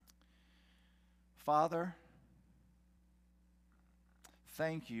Father,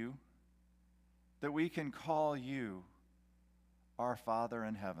 thank you that we can call you our Father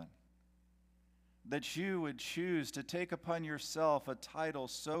in heaven. That you would choose to take upon yourself a title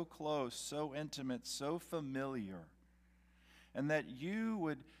so close, so intimate, so familiar, and that you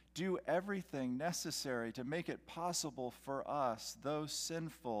would do everything necessary to make it possible for us, though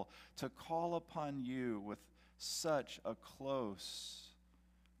sinful, to call upon you with such a close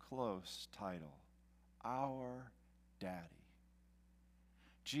title, our Daddy.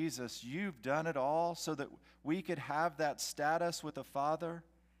 Jesus, you've done it all so that we could have that status with the Father.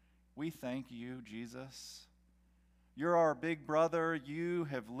 We thank you, Jesus. You're our big brother. You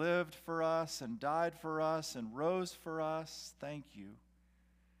have lived for us and died for us and rose for us. Thank you.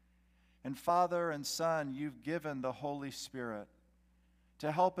 And Father and Son, you've given the Holy Spirit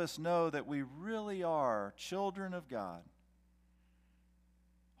to help us know that we really are children of God.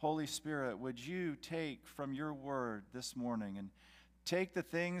 Holy Spirit, would you take from your word this morning and take the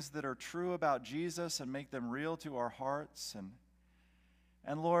things that are true about Jesus and make them real to our hearts.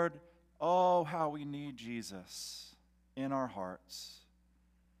 And Lord, oh, how we need Jesus in our hearts.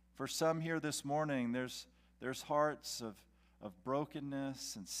 For some here this morning, there's hearts of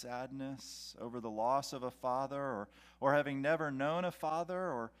brokenness and sadness over the loss of a father, or having never known a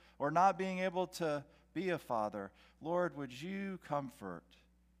father, or not being able to be a father. Lord, would you comfort?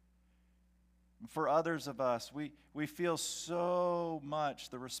 For others of us, we feel so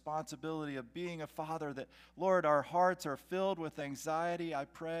much the responsibility of being a father that, Lord, our hearts are filled with anxiety. I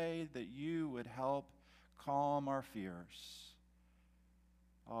pray that you would help calm our fears.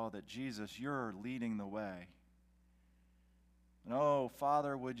 Oh, that Jesus, you're leading the way. And oh,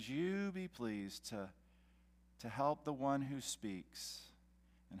 Father, would you be pleased to help the one who speaks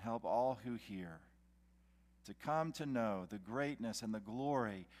and help all who hear to come to know the greatness and the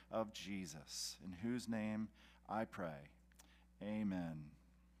glory of Jesus, in whose name I pray. Amen.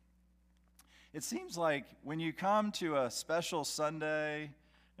 It seems like when you come to a special Sunday,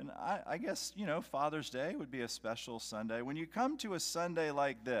 and I guess, Father's Day would be a special Sunday. When you come to a Sunday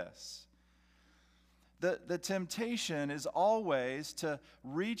like this, the temptation is always to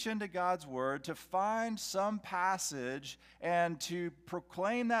reach into God's Word, to find some passage and to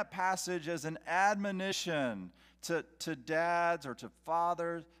proclaim that passage as an admonition to dads or to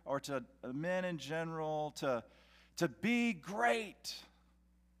fathers or to men in general to be great.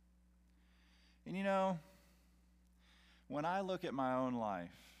 And when I look at my own life,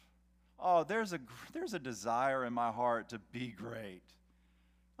 there's a desire in my heart to be great.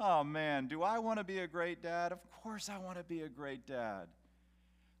 Oh, man, do I want to be a great dad? Of course I want to be a great dad.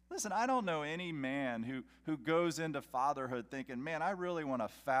 Listen, I don't know any man who goes into fatherhood thinking, man, I really want to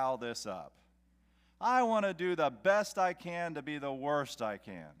foul this up. I want to do the best I can to be the worst I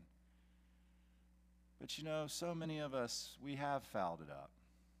can. But so many of us, we have fouled it up.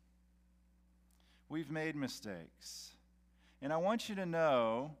 We've made mistakes. And I want you to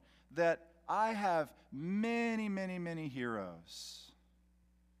know that I have many, many, many heroes.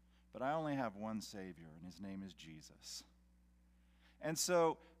 But I only have one Savior, and his name is Jesus. And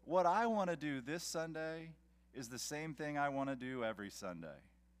so what I want to do this Sunday is the same thing I want to do every Sunday.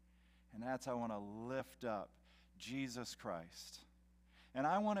 And that's I want to lift up Jesus Christ. And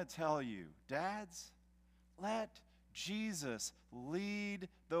I want to tell you, dads, let Jesus lead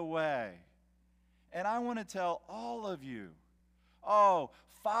the way. And I want to tell all of you,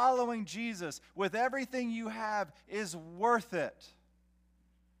 following Jesus with everything you have is worth it.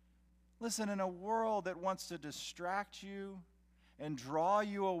 Listen, in a world that wants to distract you and draw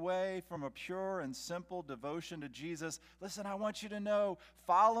you away from a pure and simple devotion to Jesus, listen, I want you to know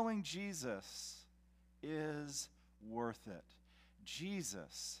following Jesus is worth it.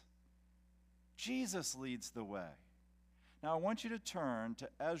 Jesus leads the way. Now, I want you to turn to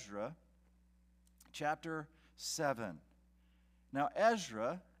Ezra chapter 7. Now,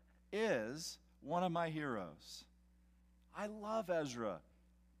 Ezra is one of my heroes. I love Ezra.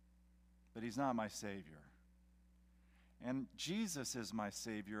 But he's not my Savior. And Jesus is my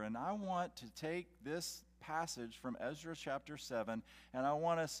Savior. And I want to take this passage from Ezra chapter 7, and I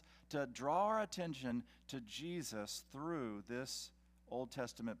want us to draw our attention to Jesus through this Old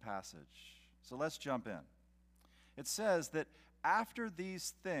Testament passage. So let's jump in. It says that after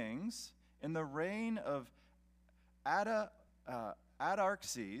these things, in the reign of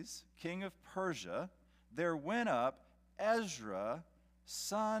Artaxerxes, king of Persia, there went up Ezra,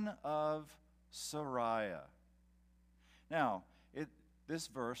 son of Sariah. Now, this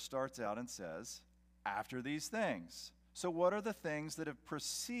verse starts out and says, after these things. So what are the things that have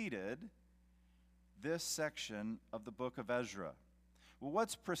preceded this section of the book of Ezra? Well,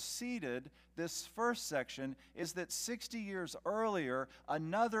 what's preceded this first section is that 60 years earlier,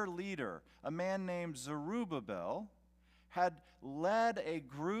 another leader, a man named Zerubbabel, had led a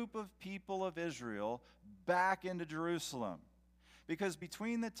group of people of Israel back into Jerusalem. Because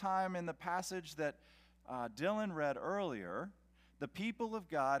between the time in the passage that Dylan read earlier, the people of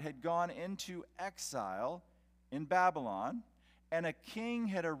God had gone into exile in Babylon, and a king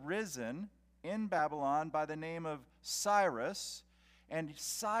had arisen in Babylon by the name of Cyrus, and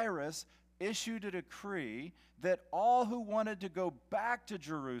Cyrus issued a decree that all who wanted to go back to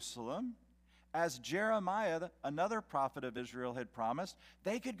Jerusalem, as Jeremiah, another prophet of Israel, had promised,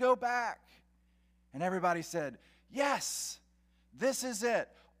 they could go back. And everybody said, yes, this is it.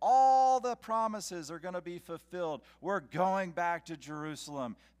 All the promises are going to be fulfilled. We're going back to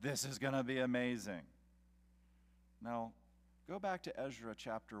Jerusalem. This is going to be amazing. Now, go back to Ezra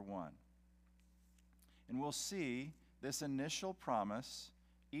chapter 1. And we'll see this initial promise,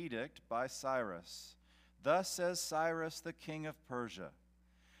 edict by Cyrus. Thus says Cyrus, the king of Persia,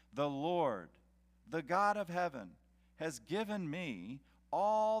 the Lord, the God of heaven, has given me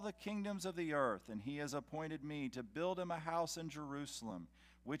all the kingdoms of the earth, and he has appointed me to build him a house in Jerusalem,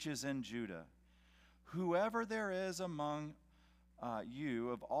 which is in Judah. Whoever there is among you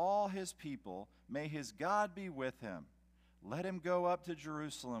of all his people, may his God be with him. Let him go up to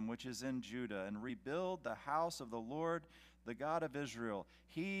Jerusalem, which is in Judah, and rebuild the house of the Lord, the God of Israel.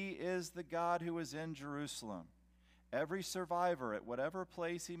 He is the God who is in Jerusalem. Every survivor at whatever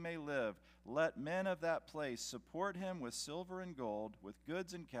place he may live, let men of that place support him with silver and gold, with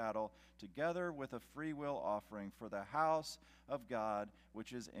goods and cattle, together with a freewill offering for the house of God,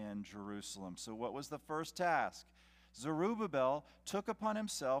 which is in Jerusalem. So what was the first task? Zerubbabel took upon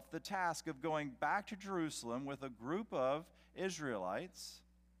himself the task of going back to Jerusalem with a group of Israelites,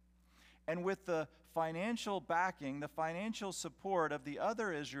 and with the financial backing, the financial support of the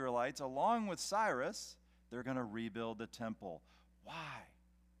other Israelites, along with Cyrus, they're going to rebuild the temple. Why?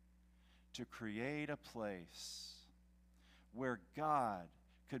 To create a place where God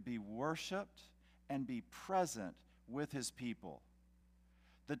could be worshiped and be present with his people.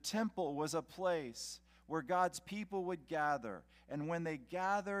 The temple was a place where God's people would gather. And when they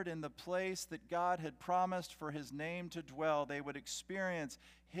gathered in the place that God had promised for his name to dwell, they would experience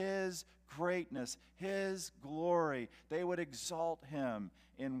his greatness, his glory. They would exalt him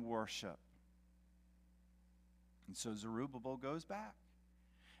in worship. And so Zerubbabel goes back.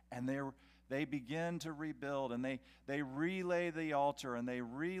 And they begin to rebuild, and they relay the altar, and they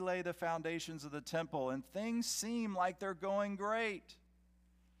relay the foundations of the temple, and things seem like they're going great.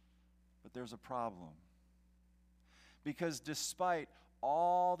 But there's a problem. Because despite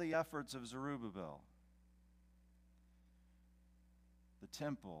all the efforts of Zerubbabel, the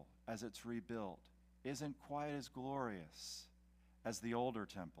temple, as it's rebuilt, isn't quite as glorious as the older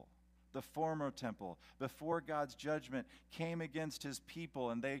temple. The former temple, before God's judgment came against his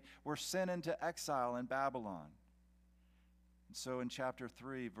people, and they were sent into exile in Babylon. And so in chapter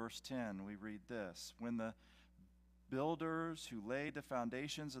 3, verse 10, we read this: when the builders who laid the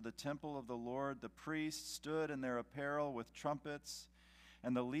foundations of the temple of the Lord, the priests, stood in their apparel with trumpets,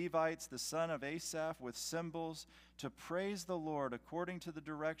 and the Levites, the son of Asaph, with cymbals, to praise the Lord according to the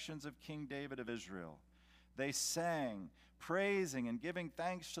directions of King David of Israel. They sang, praising and giving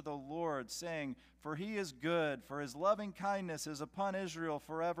thanks to the Lord, saying, "For he is good, for his loving kindness is upon Israel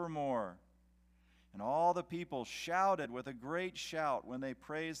forevermore." And all the people shouted with a great shout when they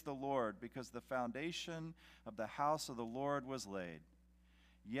praised the Lord, because the foundation of the house of the Lord was laid.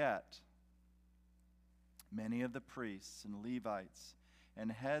 Yet many of the priests and Levites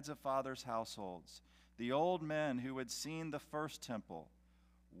and heads of fathers' households, the old men who had seen the first temple,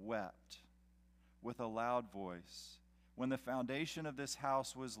 wept with a loud voice when the foundation of this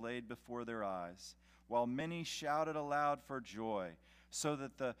house was laid before their eyes, while many shouted aloud for joy, so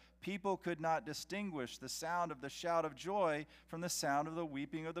that the people could not distinguish the sound of the shout of joy from the sound of the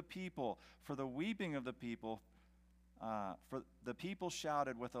weeping of the people. For the weeping of the people, for the people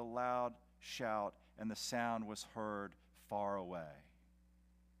shouted with a loud shout, and the sound was heard far away.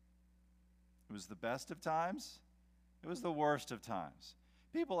 It was the best of times. It was the worst of times.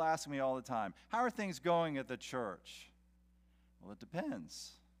 People ask me all the time, how are things going at the church? Well, it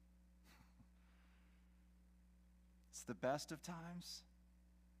depends. It's the best of times.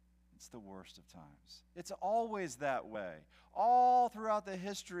 It's the worst of times. It's always that way. All throughout the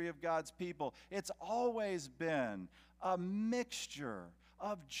history of God's people, it's always been a mixture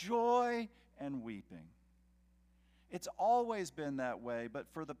of joy and weeping. It's always been that way, but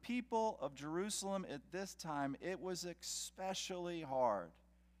for the people of Jerusalem at this time, it was especially hard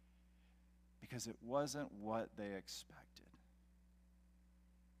because it wasn't what they expected.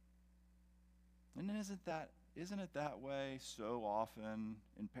 And isn't it that way so often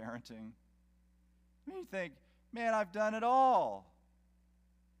in parenting? I mean, you think, man, I've done it all.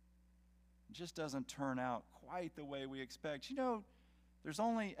 It just doesn't turn out quite the way we expect. You know, there's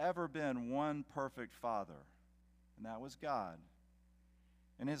only ever been one perfect father, and that was God.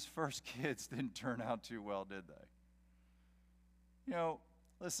 And his first kids didn't turn out too well, did they? You know,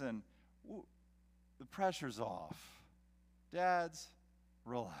 listen, the pressure's off. Dads,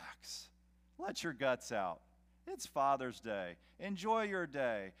 relax. Let your guts out. It's Father's Day. Enjoy your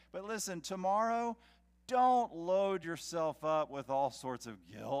day. But listen, tomorrow, don't load yourself up with all sorts of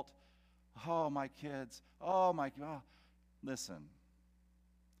guilt. Oh, my kids. Oh, my God. Listen,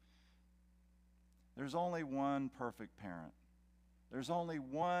 there's only one perfect parent. There's only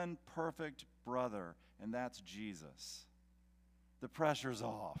one perfect brother, and that's Jesus. The pressure's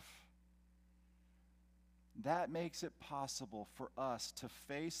off. That makes it possible for us to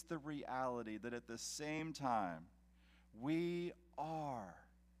face the reality that at the same time, we are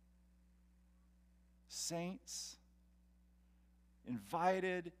saints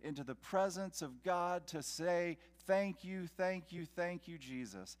invited into the presence of God to say, thank you, thank you, thank you,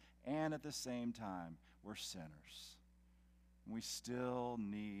 Jesus. And at the same time, we're sinners. We still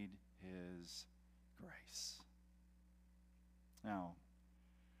need his grace. Now,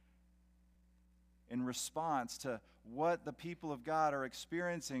 in response to what the people of God are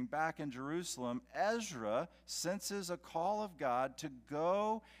experiencing back in Jerusalem, Ezra senses a call of God to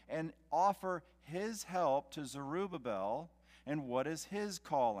go and offer his help to Zerubbabel. And what is his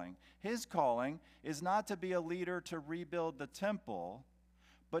calling? His calling is not to be a leader to rebuild the temple,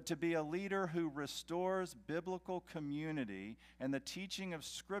 but to be a leader who restores biblical community and the teaching of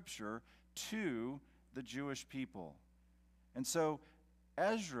Scripture to the Jewish people. And so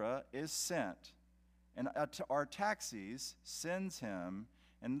Ezra is sent, and Artaxerxes sends him,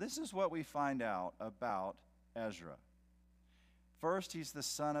 and this is what we find out about Ezra. First, he's the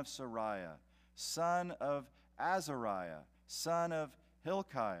son of Sariah, son of Azariah, son of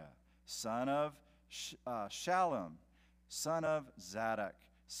Hilkiah, son of Shallum, son of Zadok,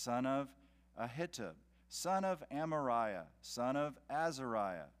 son of Ahitub, son of Amariah, son of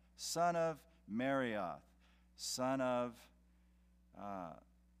Azariah, son of Marioth, son of,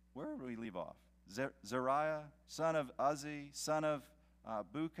 where did we leave off? Zariah, son of Uzzi, son of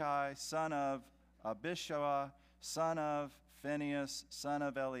Bukai, son of Abishua, son of Phinehas, son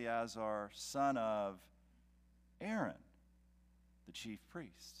of Eleazar, son of Aaron, the chief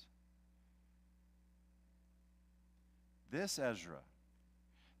priest. This Ezra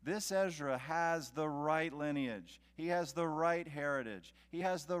has the right lineage. He has the right heritage. He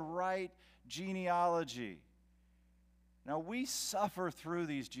has the right genealogy. Now, we suffer through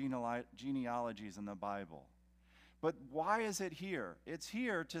these genealogies in the Bible. But why is it here? It's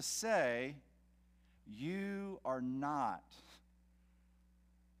here to say, you're not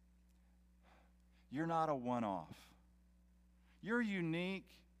a one-off. You're unique.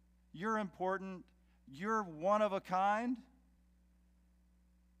 You're important. You're one of a kind.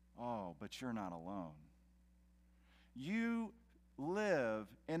 Oh, but you're not alone. You live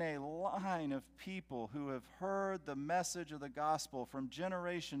in a line of people who have heard the message of the gospel from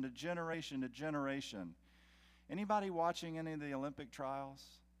generation to generation to generation. Anybody watching any of the Olympic trials?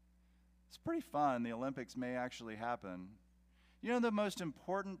 It's pretty fun. The Olympics may actually happen. You know, the most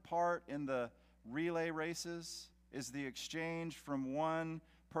important part in the relay races is the exchange from one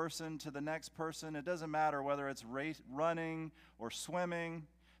person to the next person. It doesn't matter whether it's running or swimming.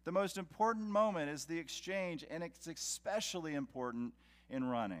 The most important moment is the exchange, and it's especially important in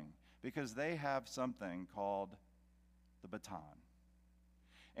running because they have something called the baton.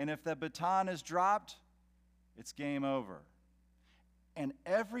 And if the baton is dropped, it's game over. And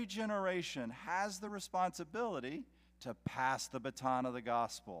every generation has the responsibility to pass the baton of the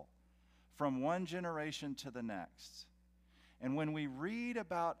gospel from one generation to the next. And when we read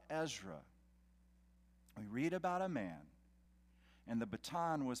about Ezra, we read about a man, and the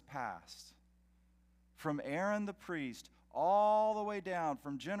baton was passed from Aaron the priest all the way down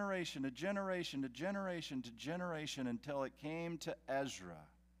from generation to generation to generation to generation until it came to Ezra.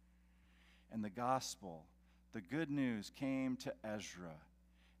 And the gospel, the good news, came to Ezra.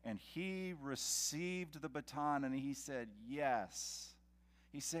 And he received the baton and he said yes.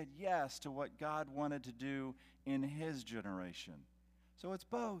 He said yes to what God wanted to do in his generation. So it's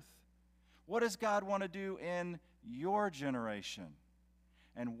both. What does God want to do in your generation?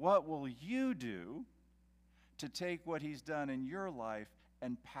 And what will you do to take what he's done in your life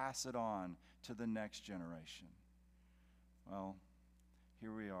and pass it on to the next generation? Well,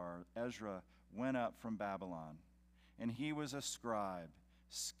 here we are. Ezra went up from Babylon, and he was a scribe,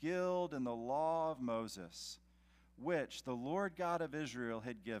 skilled in the law of Moses, which the Lord God of Israel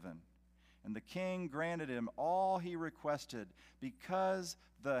had given. And the king granted him all he requested, because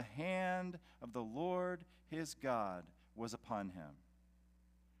the hand of the Lord his God was upon him.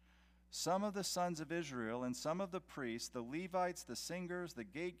 Some of the sons of Israel and some of the priests, the Levites, the singers, the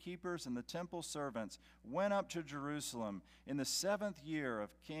gatekeepers, and the temple servants went up to Jerusalem in the 7th year of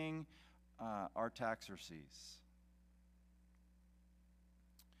King Artaxerxes.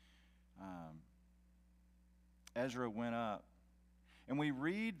 Ezra went up, and we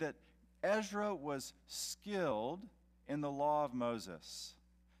read that Ezra was skilled in the law of Moses.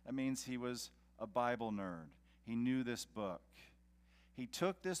 That means he was a Bible nerd. He knew this book. He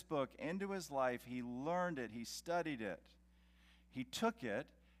took this book into his life. He learned it. He studied it. He took it.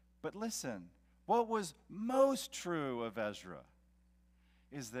 But listen, what was most true of Ezra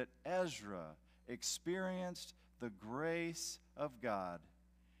is that Ezra experienced the grace of God,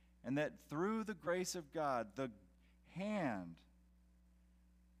 and that through the grace of God, the hand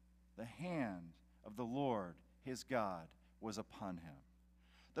of the Lord, his God, was upon him.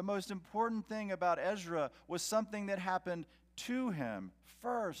 The most important thing about Ezra was something that happened to him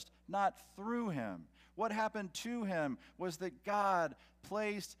first, not through him. What happened to him was that God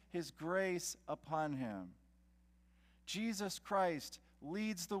placed his grace upon him. Jesus Christ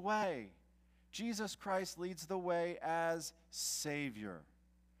leads the way. Jesus Christ leads the way as Savior.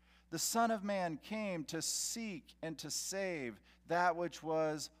 The Son of Man came to seek and to save that which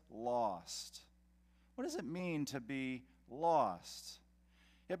was lost. What does it mean to be lost?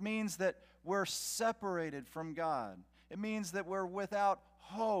 It means that we're separated from God. It means that we're without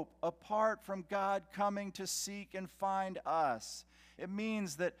hope apart from God coming to seek and find us. It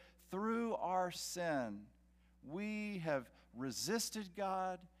means that through our sin, we have resisted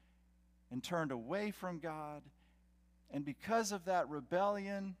God and turned away from God. And because of that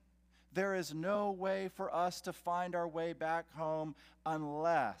rebellion, there is no way for us to find our way back home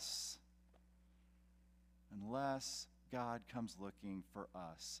unless God comes looking for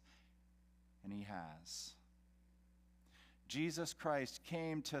us. And he has. Jesus Christ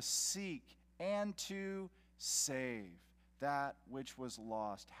came to seek and to save that which was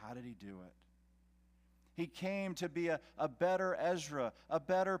lost. How did he do it? He came to be a better Ezra, a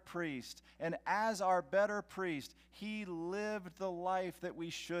better priest. And as our better priest, he lived the life that we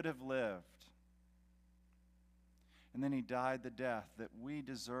should have lived. And then he died the death that we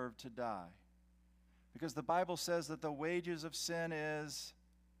deserve to die. Because the Bible says that the wages of sin is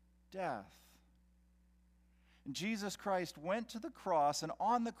death. And Jesus Christ went to the cross, and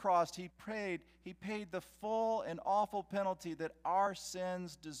on the cross he paid the full and awful penalty that our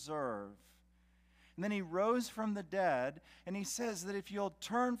sins deserve. And then he rose from the dead, and he says that if you'll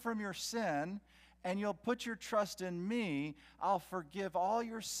turn from your sin and you'll put your trust in me, I'll forgive all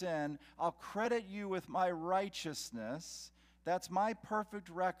your sin. I'll credit you with my righteousness. That's my perfect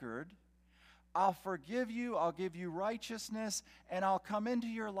record. I'll forgive you, I'll give you righteousness, and I'll come into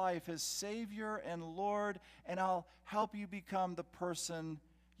your life as Savior and Lord, and I'll help you become the person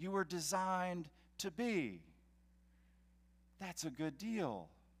you were designed to be. That's a good deal.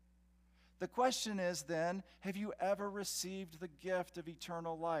 The question is then, have you ever received the gift of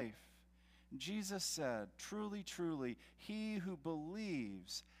eternal life? Jesus said, truly, truly, he who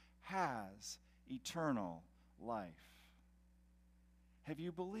believes has eternal life. Have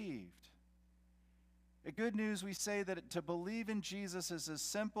you believed? The good news, we say that to believe in Jesus is as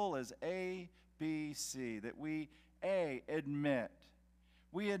simple as A, B, C. That we, A, admit.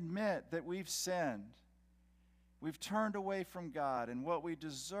 We admit that we've sinned. We've turned away from God, and what we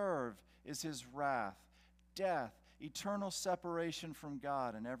deserve is his wrath, death, eternal separation from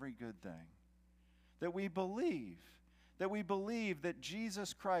God and every good thing. That we believe that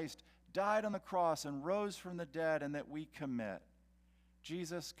Jesus Christ died on the cross and rose from the dead, and that we commit.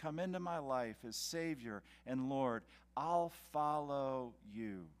 Jesus, come into my life as Savior and Lord. I'll follow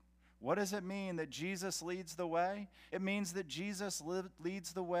you. What does it mean that Jesus leads the way? It means that Jesus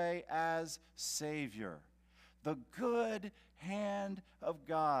leads the way as Savior. The good hand of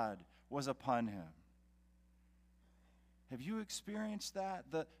God was upon him. Have you experienced that?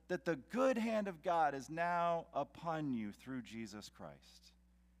 That the good hand of God is now upon you through Jesus Christ.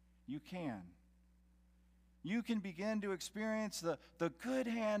 You can. You can begin to experience the good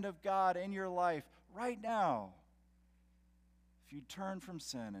hand of God in your life right now if you turn from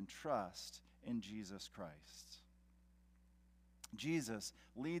sin and trust in Jesus Christ. Jesus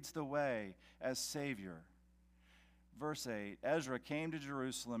leads the way as Savior. Verse 8, Ezra came to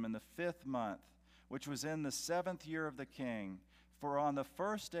Jerusalem in the 5th month, which was in the 7th year of the king, For on the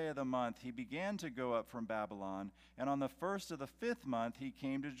first day of the month he began to go up from Babylon, and on the first of the 5th month he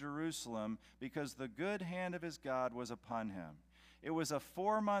came to Jerusalem, because the good hand of his God was upon him. It was a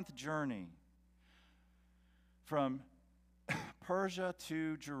 4-month journey from Persia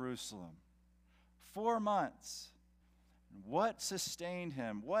to Jerusalem. 4 months. What sustained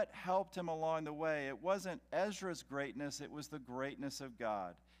him? What helped him along the way? It wasn't Ezra's greatness, it was the greatness of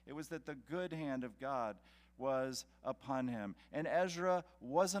God. It was that the good hand of God was upon him. And Ezra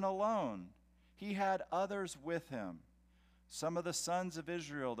wasn't alone. He had others with him. Some of the sons of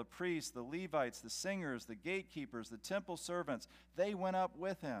Israel, the priests, the Levites, the singers, the gatekeepers, the temple servants, they went up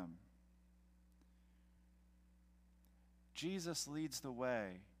with him. Jesus leads the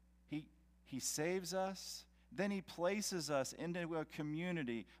way. He saves us, then he places us into a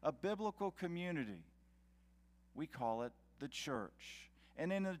community, a biblical community. We call it the church.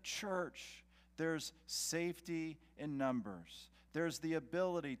 And in the church, there's safety in numbers. There's the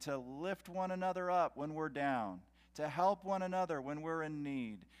ability to lift one another up when we're down, to help one another when we're in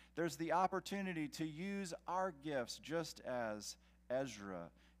need. There's the opportunity to use our gifts just as Ezra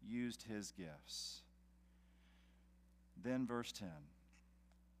used his gifts. Then verse 10.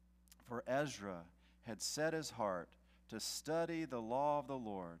 For Ezra had set his heart to study the law of the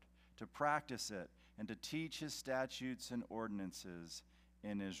Lord, to practice it, and to teach his statutes and ordinances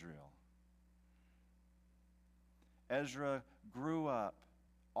in Israel. Ezra grew up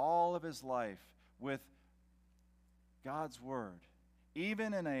all of his life with God's word.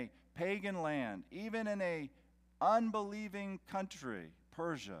 Even in a pagan land, even in a unbelieving country,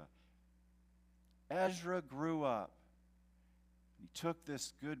 Persia, Ezra grew up. He took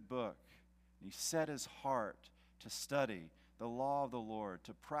this good book and he set his heart to study the law of the Lord,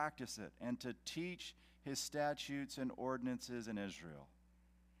 to practice it, and to teach his statutes and ordinances in Israel.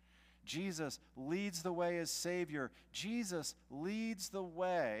 Jesus leads the way as Savior. Jesus leads the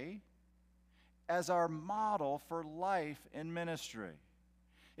way as our model for life and ministry.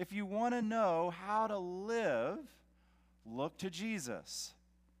 If you want to know how to live, look to Jesus.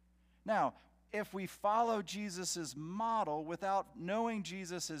 Now, if we follow Jesus' model without knowing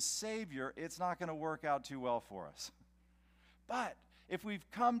Jesus as Savior, it's not going to work out too well for us. But if we've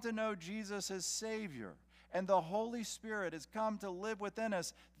come to know Jesus as Savior, and the Holy Spirit has come to live within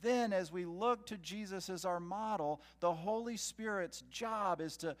us, then as we look to Jesus as our model, the Holy Spirit's job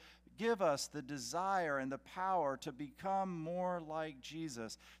is to give us the desire and the power to become more like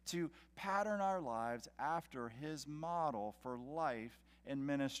Jesus, to pattern our lives after his model for life and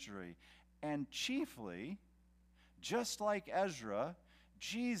ministry. And chiefly, just like Ezra,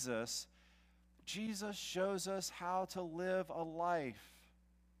 Jesus shows us how to live a life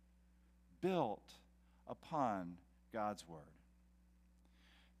built upon God's word.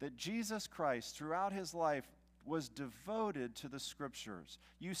 That Jesus Christ, throughout his life, was devoted to the scriptures.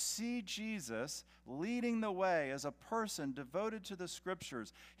 You see Jesus leading the way as a person devoted to the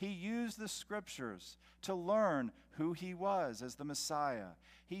scriptures. He used the scriptures to learn who he was as the Messiah.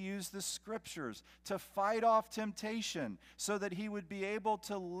 He used the scriptures to fight off temptation so that he would be able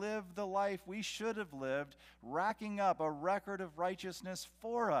to live the life we should have lived, racking up a record of righteousness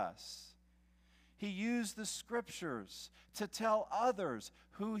for us. He used the scriptures to tell others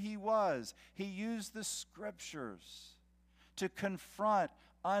who he was. He used the scriptures to confront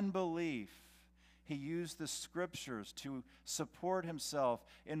unbelief. He used the scriptures to support himself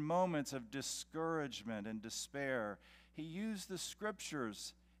in moments of discouragement and despair. He used the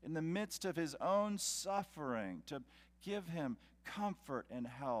scriptures in the midst of his own suffering to give him comfort and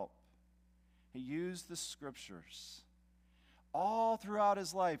help. He used the scriptures. All throughout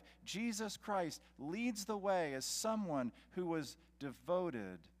his life, Jesus Christ leads the way as someone who was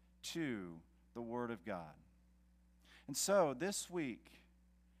devoted to the Word of God. And so this week,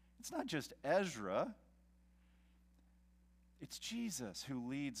 it's not just Ezra, it's Jesus who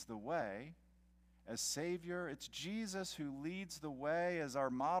leads the way as Savior. It's Jesus who leads the way as our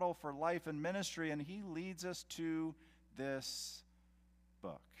model for life and ministry, and he leads us to this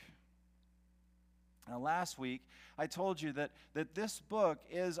book. Now, last week, I told you that this book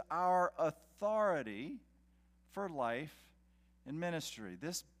is our authority for life and ministry.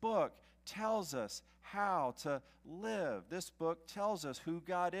 This book tells us how to live. This book tells us who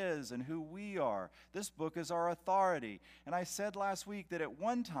God is and who we are. This book is our authority. And I said last week that at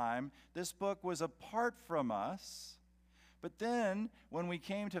one time, this book was apart from us. But then, when we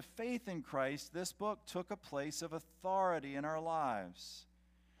came to faith in Christ, this book took a place of authority in our lives.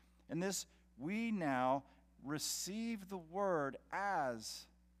 And we now receive the word as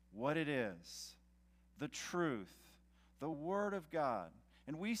what it is, the truth, the word of God.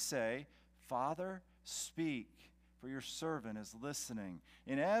 And we say, Father, speak, for your servant is listening.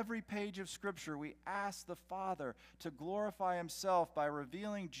 In every page of Scripture, we ask the Father to glorify himself by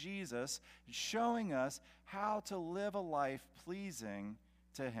revealing Jesus and showing us how to live a life pleasing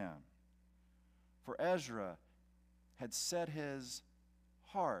to him. For Ezra had set his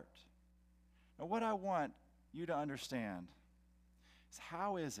heart. Now, what I want you to understand is,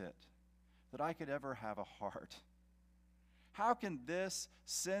 how is it that I could ever have a heart? How can this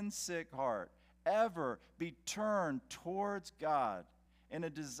sin-sick heart ever be turned towards God in a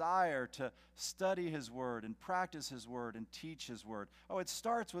desire to study his word and practice his word and teach his word? Oh, it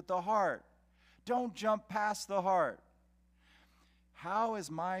starts with the heart. Don't jump past the heart. How is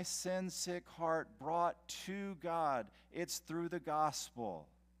my sin-sick heart brought to God? It's through the gospel.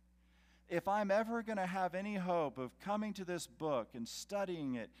 If I'm ever going to have any hope of coming to this book and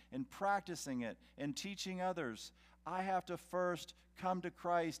studying it and practicing it and teaching others, I have to first come to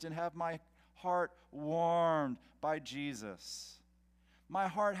Christ and have my heart warmed by Jesus. My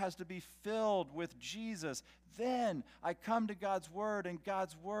heart has to be filled with Jesus. Then I come to God's word, and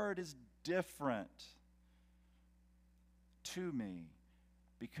God's word is different to me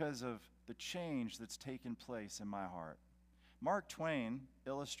because of the change that's taken place in my heart. Mark Twain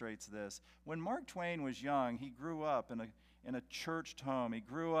illustrates this. When Mark Twain was young, he grew up in a churched home. He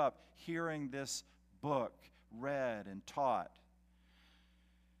grew up hearing this book read and taught.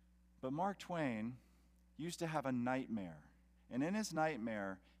 But Mark Twain used to have a nightmare. And in his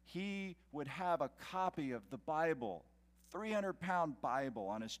nightmare, he would have a copy of the Bible, 300-pound Bible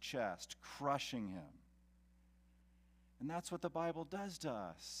on his chest, crushing him. And that's what the Bible does to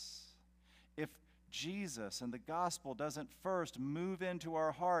us. If Jesus and the gospel doesn't first move into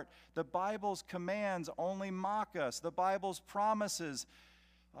our heart, the Bible's commands only mock us. The Bible's promises,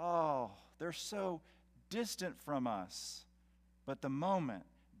 they're so distant from us. But the moment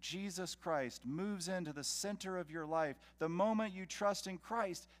Jesus Christ moves into the center of your life, the moment you trust in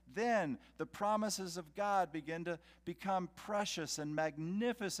Christ, then the promises of God begin to become precious and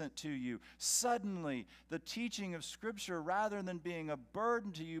magnificent to you. Suddenly, the teaching of Scripture, rather than being a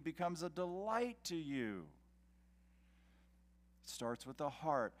burden to you, becomes a delight to you. It starts with a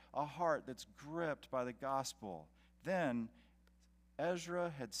heart that's gripped by the gospel. Then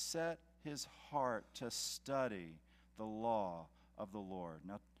Ezra had set his heart to study the law of the Lord.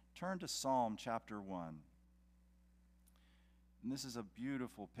 Now turn to Psalm chapter 1. And this is a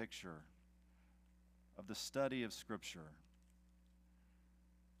beautiful picture of the study of Scripture.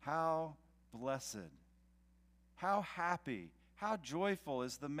 How blessed, how happy, how joyful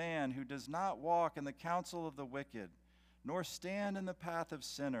is the man who does not walk in the counsel of the wicked, nor stand in the path of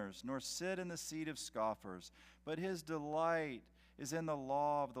sinners, nor sit in the seat of scoffers, but his delight is in the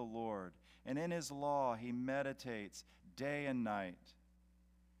law of the Lord, and in his law he meditates day and night.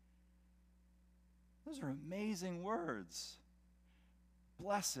 Those are amazing words.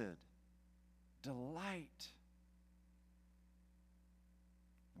 Blessed, delight.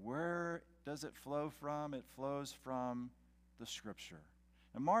 Where does it flow from? It flows from the Scripture.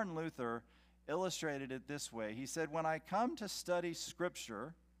 And Martin Luther illustrated it this way. He said, when I come to study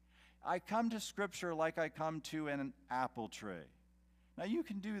Scripture, I come to Scripture like I come to an apple tree. Now you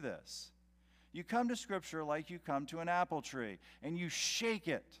can do this. You come to Scripture like you come to an apple tree, and you shake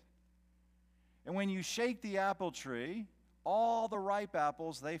it. And when you shake the apple tree, all the ripe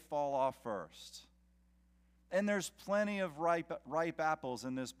apples, they fall off first. And there's plenty of ripe apples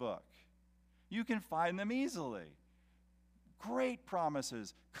in this book. You can find them easily. Great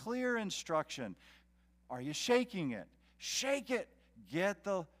promises, clear instruction. Are you shaking it? Shake it. Get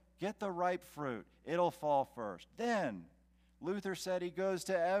the ripe fruit. It'll fall first. Then Luther said he goes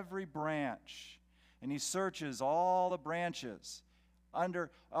to every branch and he searches all the branches.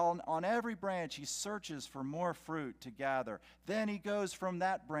 On every branch, he searches for more fruit to gather. Then he goes from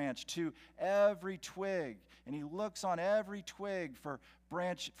that branch to every twig, and he looks on every twig for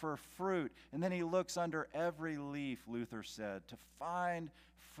fruit. And then he looks under every leaf, Luther said, to find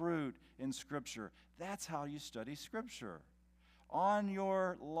fruit in Scripture. That's how you study Scripture. On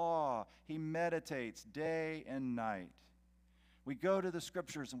your law, he meditates day and night. We go to the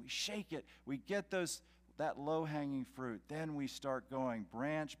Scriptures and we shake it. We get that low-hanging fruit. Then we start going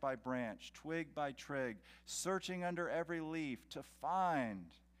branch by branch, twig by twig, searching under every leaf to find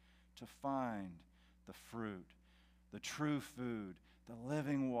the fruit, the true food, the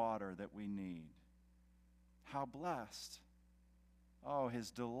living water that we need. How blessed. Oh, his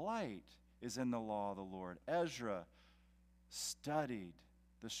delight is in the law of the Lord. Ezra studied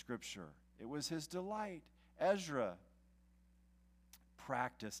the Scripture. It was his delight. Ezra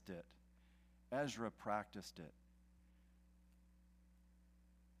practiced it. Ezra practiced it.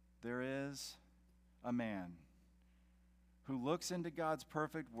 There is a man who looks into God's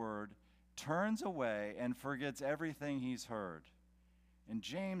perfect word, turns away, and forgets everything he's heard. And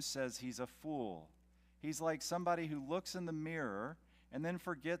James says he's a fool. He's like somebody who looks in the mirror and then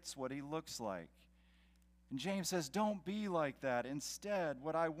forgets what he looks like. And James says, don't be like that. Instead,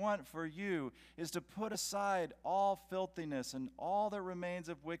 what I want for you is to put aside all filthiness and all that remains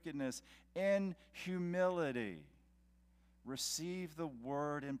of wickedness in humility. Receive the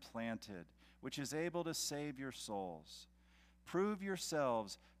word implanted, which is able to save your souls. Prove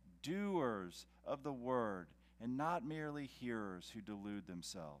yourselves doers of the word, and not merely hearers who delude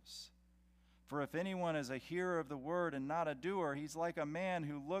themselves. For if anyone is a hearer of the word and not a doer, he's like a man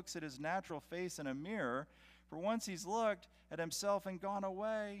who looks at his natural face in a mirror. For once he's looked at himself and gone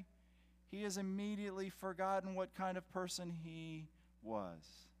away, he has immediately forgotten what kind of person he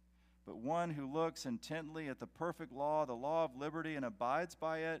was. But one who looks intently at the perfect law, the law of liberty, and abides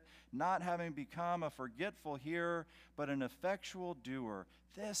by it, not having become a forgetful hearer, but an effectual doer,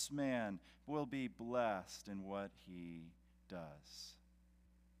 this man will be blessed in what he does.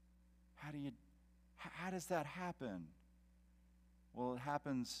 How does that happen? Well, it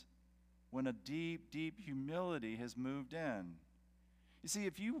happens when a deep, deep humility has moved in. You see,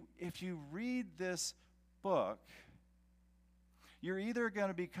 if you read this book, you're either going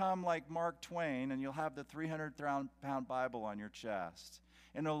to become like Mark Twain and you'll have the 300-pound Bible on your chest,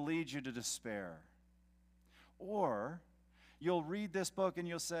 and it'll lead you to despair. Or you'll read this book and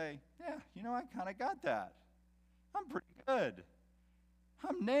you'll say, yeah, I kind of got that. I'm pretty good.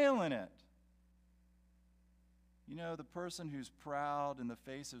 I'm nailing it. The person who's proud in the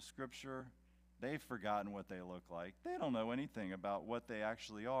face of Scripture, they've forgotten what they look like. They don't know anything about what they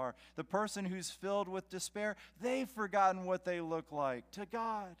actually are. The person who's filled with despair, they've forgotten what they look like to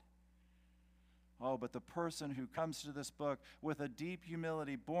God. Oh, but the person who comes to this book with a deep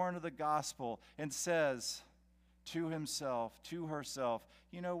humility, born of the gospel, and says to himself, to herself,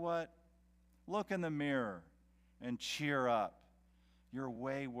 you know what? Look in the mirror and cheer up. You're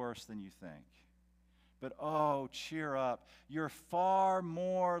way worse than you think. But oh, cheer up. You're far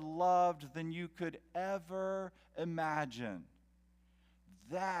more loved than you could ever imagine.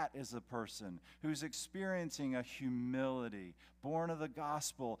 That is a person who's experiencing a humility born of the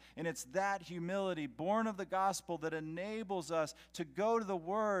gospel. And it's that humility born of the gospel that enables us to go to the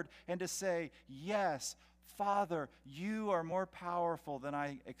Word and to say, yes, Father, you are more powerful than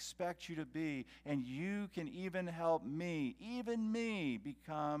I expect you to be, and you can even help me, even me,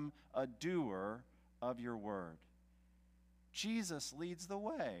 become a doer of your word. Jesus leads the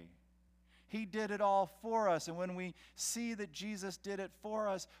way. He did it all for us, and when we see that Jesus did it for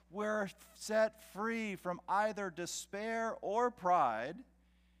us, we're set free from either despair or pride,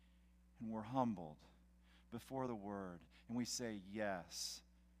 and we're humbled before the word, and we say, yes,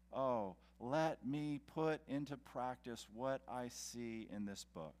 oh, let me put into practice what I see in this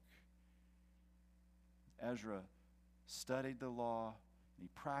book. Ezra studied the law, he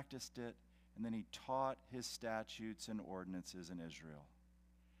practiced it, and then he taught his statutes and ordinances in Israel.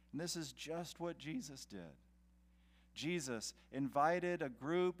 And this is just what Jesus did. Jesus invited a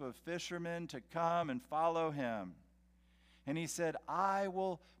group of fishermen to come and follow him. And he said, I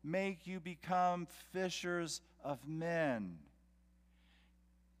will make you become fishers of men.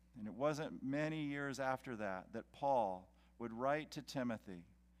 And it wasn't many years after that Paul would write to Timothy,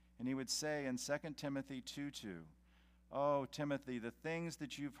 and he would say in 2 Timothy 2:2, oh, Timothy, the things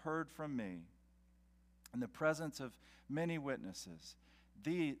that you've heard from me in the presence of many witnesses,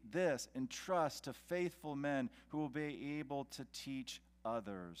 this entrust to faithful men who will be able to teach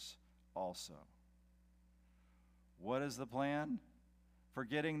others also. What is the plan for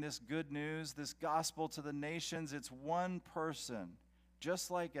getting this good news, this gospel to the nations? It's one person,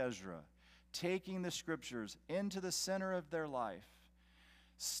 just like Ezra, taking the Scriptures into the center of their life,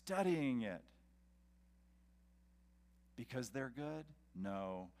 studying it. Because they're good?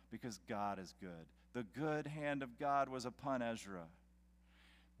 No, because God is good. The good hand of God was upon Ezra.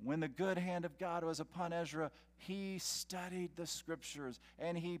 When the good hand of God was upon Ezra, he studied the Scriptures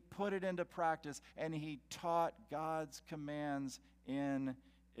and he put it into practice and he taught God's commands in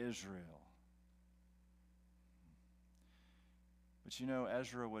Israel. But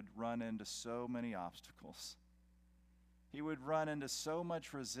Ezra would run into so many obstacles. He would run into so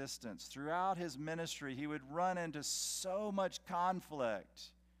much resistance. Throughout his ministry, he would run into so much conflict.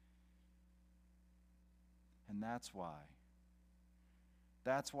 And that's why.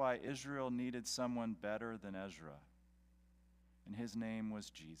 That's why Israel needed someone better than Ezra. And his name was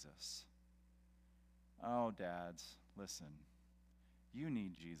Jesus. Oh, dads, listen. You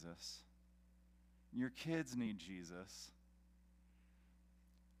need Jesus. Your kids need Jesus.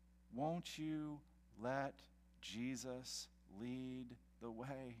 Won't you let Jesus lead the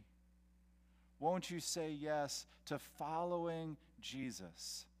way? Won't you say yes to following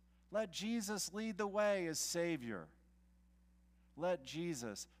Jesus? Let Jesus lead the way as Savior. Let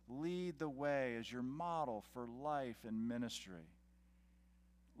Jesus lead the way as your model for life and ministry.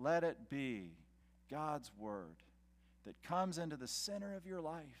 Let it be God's word that comes into the center of your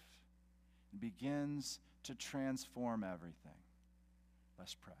life and begins to transform everything.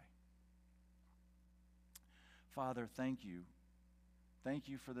 Let's pray. Father, thank you. Thank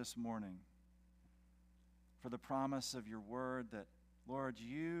you for this morning, for the promise of your word that, Lord,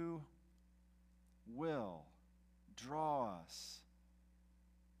 you will draw us.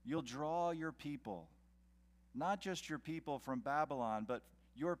 You'll draw your people, not just your people from Babylon, but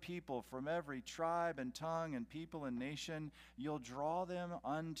your people from every tribe and tongue and people and nation. You'll draw them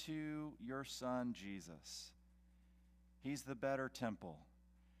unto your Son, Jesus. He's the better temple.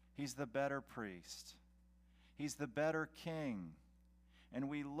 He's the better priest. He's the better king. And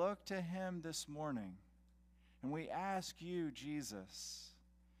we look to him this morning, and we ask you, Jesus,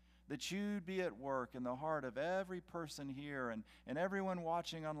 that you'd be at work in the heart of every person here and everyone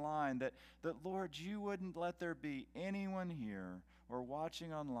watching online, that, Lord, you wouldn't let there be anyone here or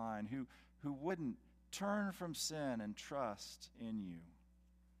watching online who wouldn't turn from sin and trust in you.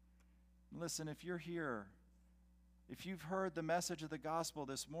 Listen, if you're here, if you've heard the message of the gospel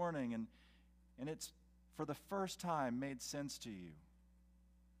this morning and it's for the first time made sense to you,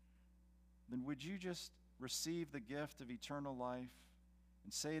 then would you just receive the gift of eternal life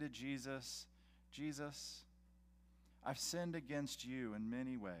and say to Jesus, Jesus, I've sinned against you in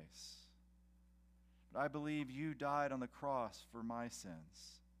many ways, but I believe you died on the cross for my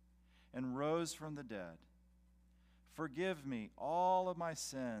sins and rose from the dead. Forgive me all of my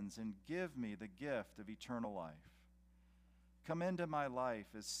sins and give me the gift of eternal life. Come into my life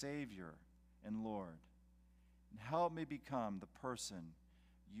as Savior and Lord, and help me become the person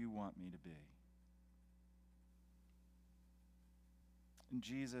you want me to be. And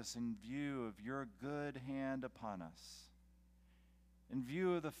Jesus, in view of your good hand upon us, in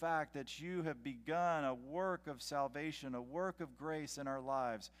view of the fact that you have begun a work of salvation, a work of grace in our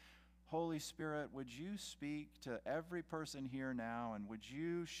lives, Holy Spirit, would you speak to every person here now, and would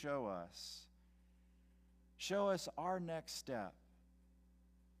you show us our next step?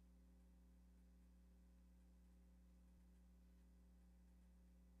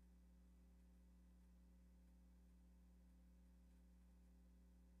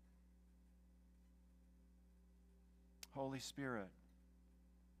 Holy Spirit,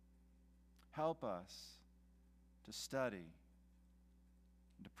 help us to study,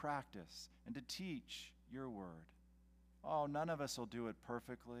 and to practice, and to teach your word. Oh, none of us will do it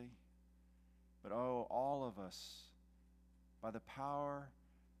perfectly, but oh, all of us, by the power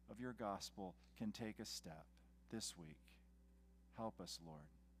of your gospel, can take a step this week. Help us, Lord.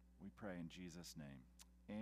 We pray in Jesus' name.